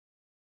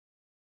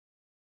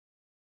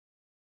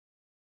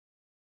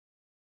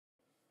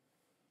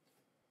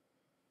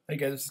Hey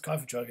guys, this is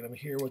Coffee Truck and I'm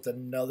here with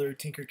another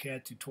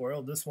Tinkercad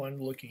tutorial. This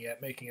one looking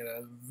at making it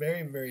a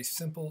very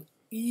simple,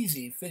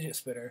 easy fidget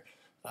spinner.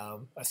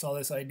 I saw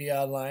this idea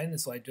online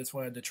and so I just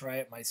wanted to try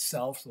it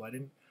myself. So I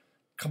didn't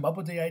come up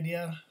with the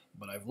idea,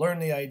 but I've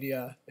learned the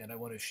idea and I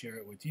want to share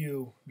it with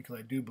you because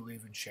I do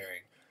believe in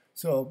sharing.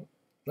 So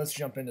let's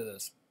jump into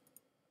this.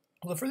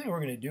 Well, the first thing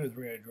we're going to do is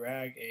we're going to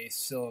drag a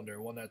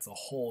cylinder, one that's a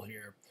hole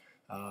here,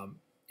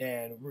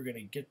 and we're going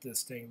to get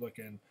this thing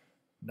looking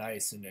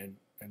nice and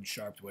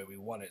sharp the way we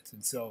want it.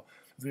 And so,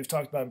 as we've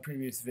talked about in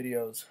previous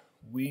videos,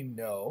 we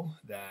know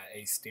that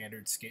a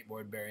standard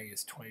skateboard bearing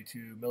is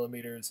 22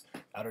 millimeters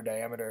outer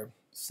diameter,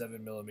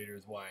 7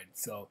 millimeters wide.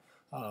 So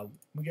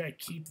we got to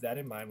keep that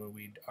in mind when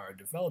we are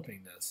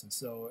developing this. And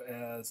so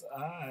as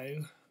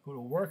I go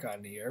to work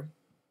on here,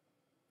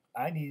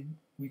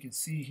 we can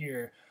see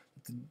here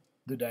that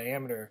the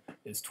diameter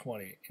is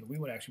 20, and we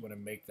would actually want to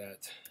make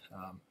that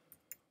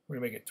we're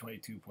going to make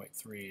it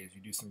 22.3. As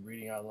you do some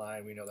reading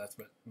online, we know that's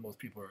what most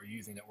people are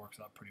using. That works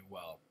out pretty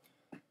well.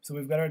 So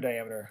we've got our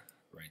diameter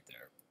right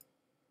there.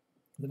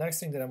 The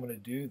next thing that I'm going to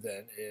do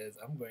then is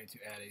I'm going to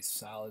add a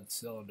solid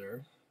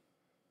cylinder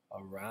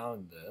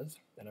around this,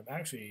 and I'm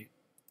actually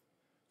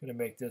going to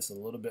make this a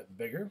little bit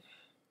bigger.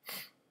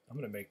 I'm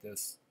going to make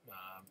this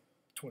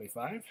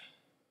 25.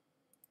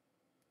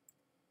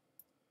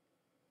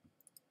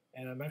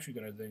 And I'm actually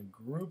going to then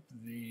group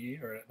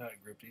not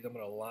group these, I'm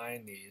going to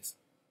line these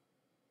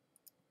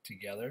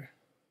together.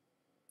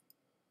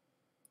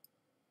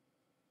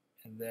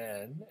 And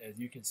then, as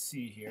you can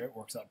see here, it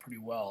works out pretty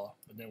well.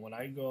 But then when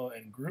I go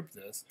and group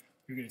this,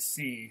 you're going to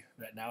see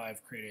that now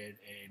I've created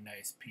a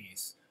nice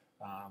piece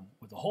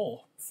with a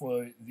hole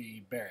for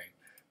the bearing.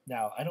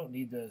 Now, I don't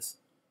need this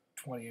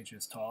 20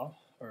 inches tall,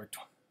 or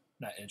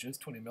not inches,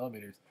 20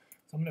 millimeters.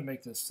 So I'm going to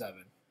make this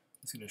 7.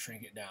 It's going to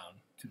shrink it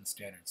down to the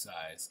standard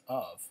size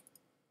of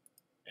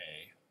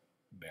a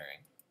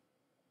bearing.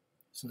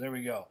 So there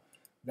we go.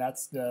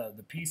 That's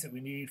the piece that we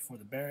need for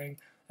the bearing.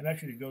 I'm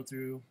actually going to go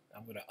through,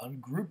 I'm going to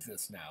ungroup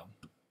this now.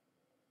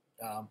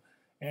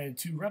 And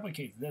to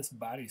replicate this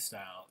body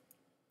style,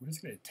 we're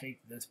just going to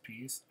take this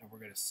piece and we're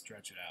going to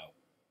stretch it out.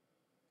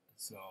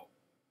 So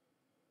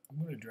I'm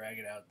going to drag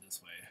it out this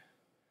way.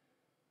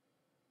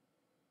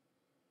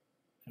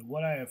 And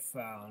what I have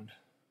found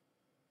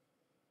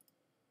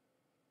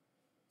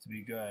to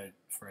be good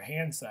for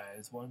hand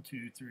size, 1,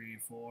 2, 3,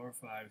 4,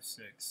 5,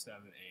 6, 7,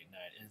 8,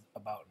 9 is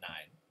about 9.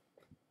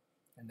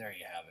 And there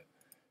you have it.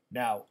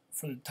 Now,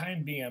 for the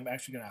time being, I'm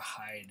actually going to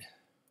hide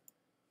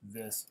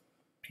this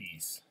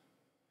piece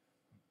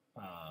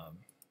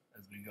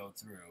as we go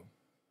through.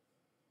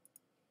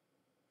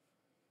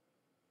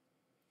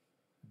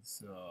 And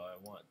so I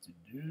want to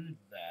do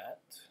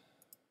that.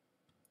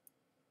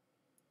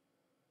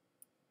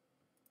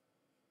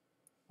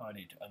 Oh, I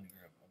need to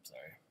ungroup. I'm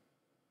sorry.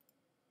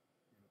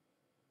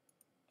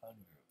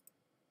 Ungroup.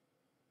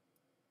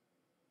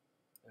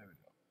 There we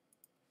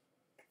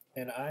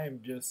go. And I am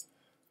just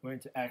going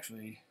to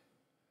actually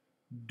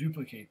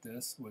duplicate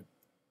this with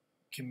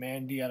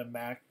Command D on a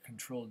Mac,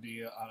 Control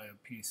D on a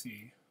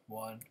PC.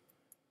 1,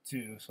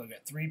 2. So I've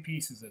got 3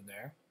 pieces in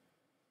there.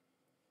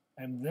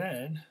 And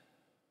then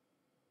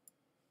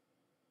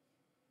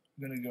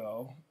I'm going to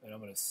go and I'm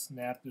going to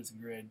snap this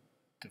grid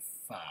to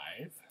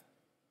 5.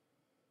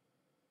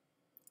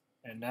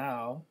 And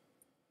now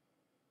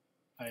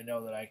I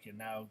know that I can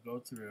now go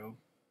through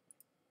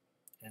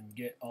and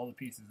get all the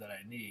pieces that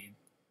I need.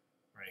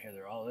 Right here,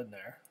 they're all in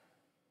there.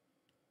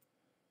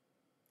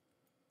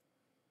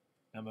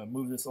 I'm going to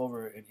move this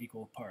over in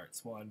equal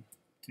parts. 1,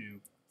 2,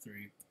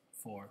 3,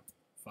 4,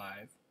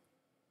 5,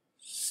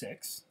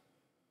 6.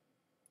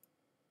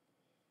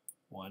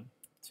 1,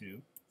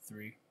 2,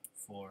 3,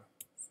 4,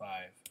 5,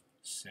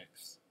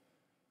 6.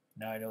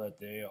 Now I know that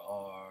they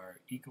are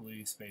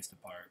equally spaced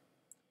apart.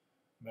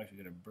 I'm actually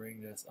going to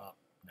bring this up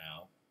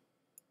now.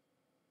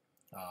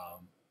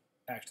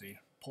 Actually,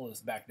 pull this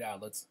back down.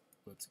 Let's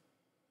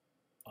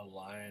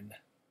align.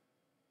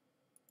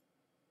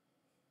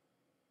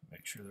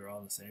 Make sure they're all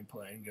on the same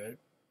plane. Good.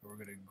 We're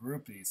going to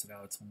group these, so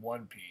now it's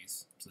one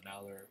piece. So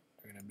now they're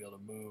going to be able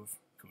to move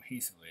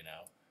cohesively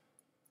now.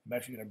 I'm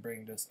actually going to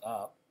bring this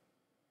up.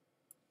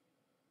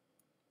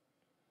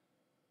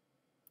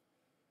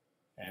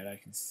 And I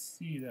can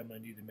see that I'm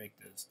going to need to make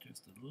this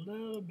just a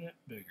little bit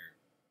bigger.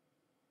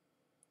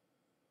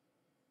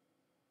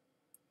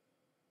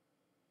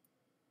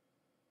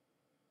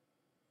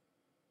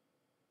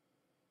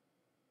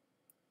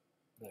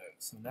 There.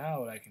 So now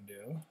what I can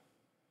do,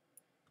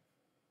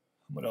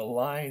 I'm going to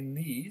align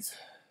these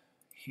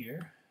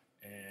here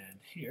and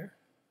here.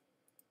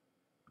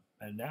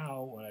 And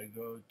now when I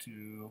go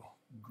to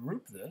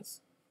group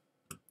this,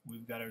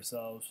 we've got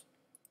ourselves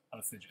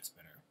a fidget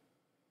spinner.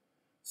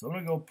 So I'm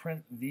going to go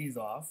print these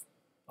off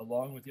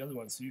along with the other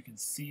ones so you can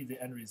see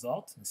the end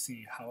result and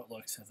see how it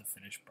looks as a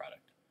finished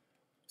product.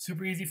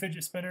 Super easy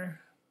fidget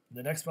spinner. In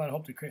the next one, I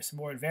hope to create some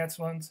more advanced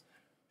ones,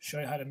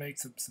 show you how to make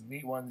some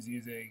neat ones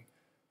using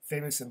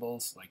famous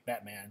symbols like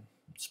Batman,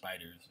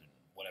 spiders, and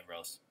whatever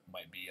else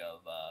might be of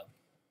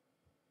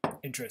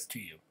interest to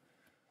you.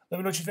 Let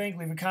me know what you think.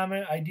 Leave a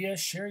comment, idea,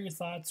 share your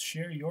thoughts,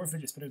 share your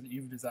fidget spinner that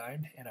you've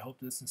designed, and I hope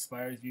this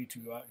inspires you to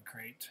go out and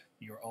create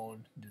your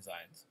own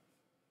designs.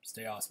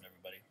 Stay awesome,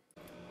 everybody.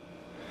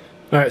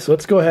 All right, so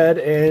let's go ahead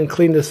and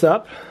clean this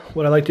up.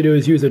 What I like to do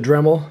is use a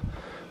Dremel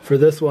for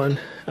this one,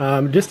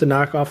 just to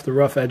knock off the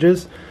rough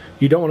edges.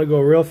 You don't want to go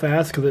real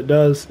fast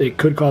because it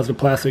could cause the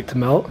plastic to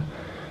melt.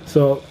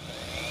 So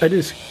I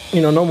just,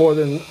 no more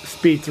than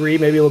speed 3,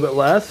 maybe a little bit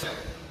less.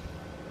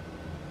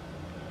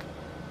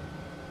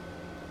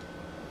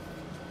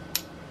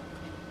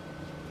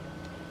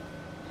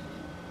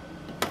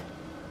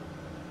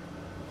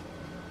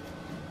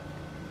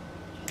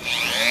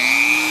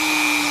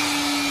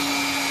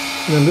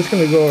 And I'm just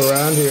going to go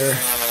around here,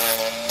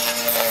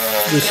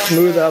 just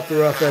smooth out the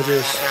rough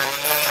edges.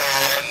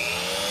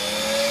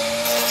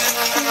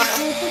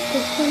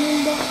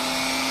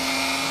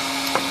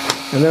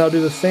 And then I'll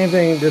do the same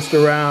thing just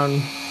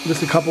around,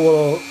 just a couple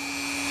little,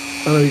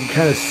 I don't know if you can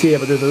kind of see it,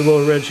 but there's a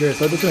little ridge here.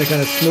 So I'm just going to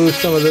kind of smooth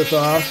some of this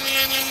off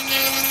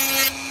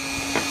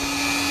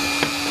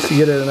to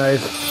get it a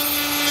nice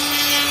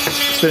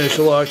finished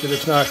look, to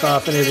just knock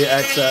off any of the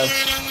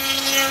excess.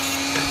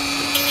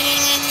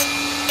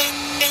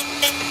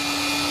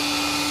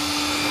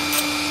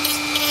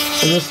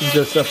 And this is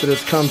just stuff that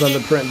just comes on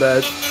the print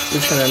bed.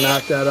 Just kind of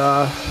knock that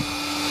off.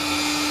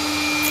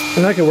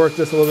 And I can work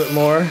this a little bit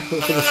more,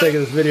 but for the sake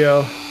of this video,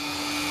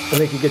 I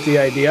think you get the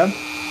idea.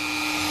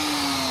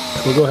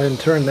 So we'll go ahead and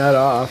turn that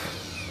off.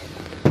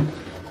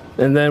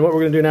 And then what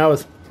we're going to do now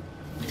is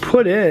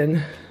put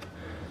in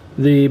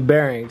the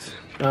bearings.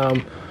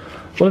 One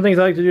of the things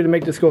I like to do to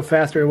make this go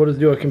faster, we'll just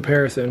do a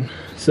comparison.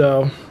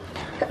 So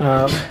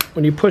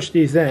when you push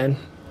these in,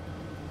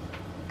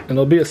 and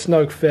it'll be a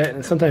snug fit,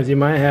 and sometimes you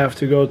might have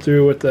to go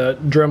through with the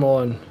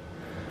Dremel and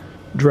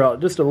drill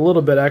just a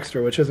little bit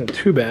extra, which isn't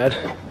too bad.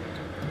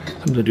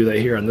 I'm going to do that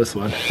here on this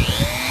one.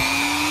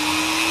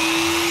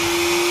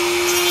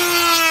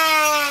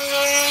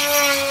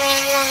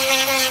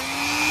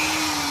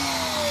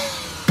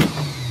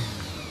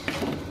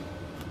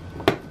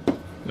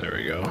 There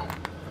we go.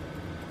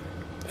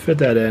 Fit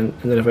that in,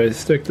 and then if I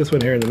stick this one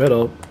here in the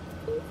middle,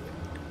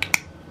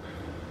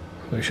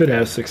 I should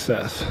have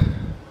success.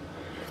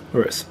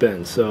 Or it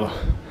spins. So,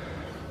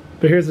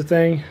 but here's the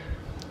thing,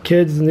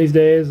 kids in these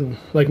days, and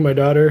like my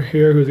daughter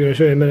here, who's going to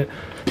show you in a minute,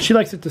 she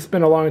likes it to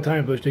spin a long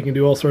time, but she can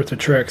do all sorts of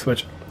tricks,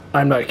 which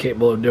I'm not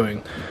capable of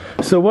doing.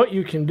 So what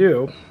you can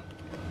do,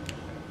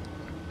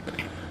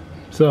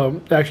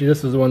 so actually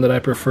this is the one that I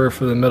prefer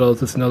for the middle,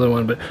 this is another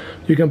one, but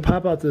you can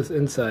pop out this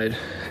inside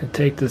and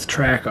take this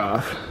track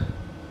off.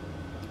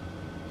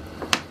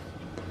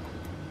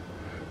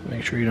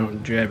 Make sure you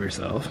don't jab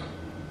yourself.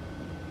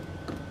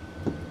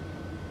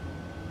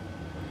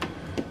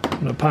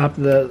 I'm going to pop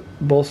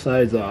both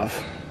sides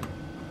off.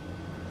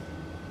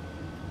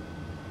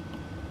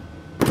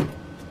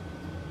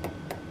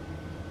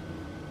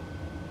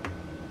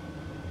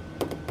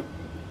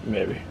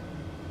 Maybe.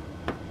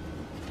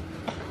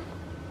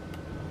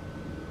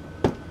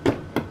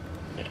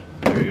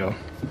 There we go.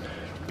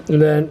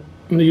 And then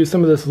I'm going to use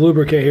some of this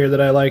lubricant here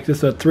that I like. This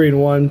is a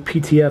 3-in-1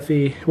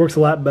 PTFE. It works a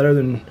lot better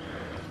than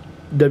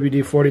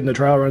WD-40 in the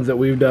trial runs that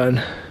we've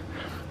done.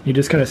 You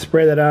just kind of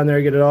spray that on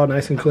there, get it all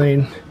nice and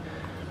clean.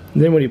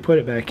 And then when you put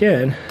it back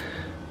in,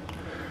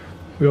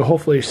 we'll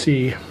hopefully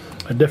see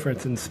a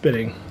difference in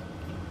spinning.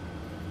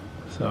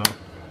 So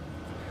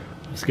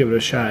let's give it a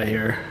shot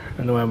here.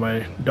 I know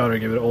my daughter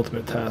gave it an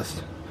ultimate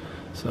test.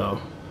 So,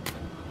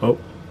 so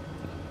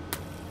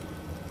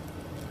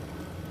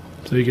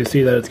you can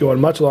see that it's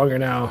going much longer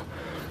now,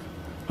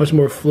 much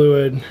more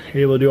fluid.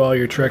 You're able to do all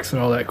your tricks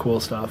and all that cool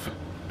stuff.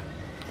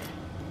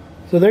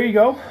 So there you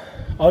go.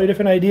 All your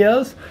different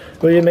ideas,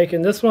 whether you're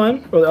making this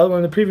one or the other one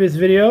in the previous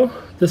video,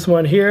 this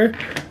one here,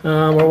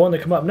 or one to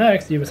come up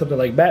next, even something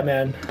like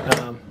Batman.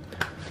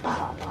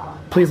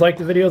 Please like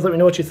the videos, let me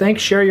know what you think,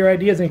 share your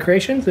ideas and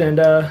creations, and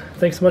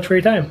thanks so much for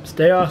your time.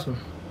 Stay awesome.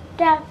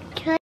 Dad.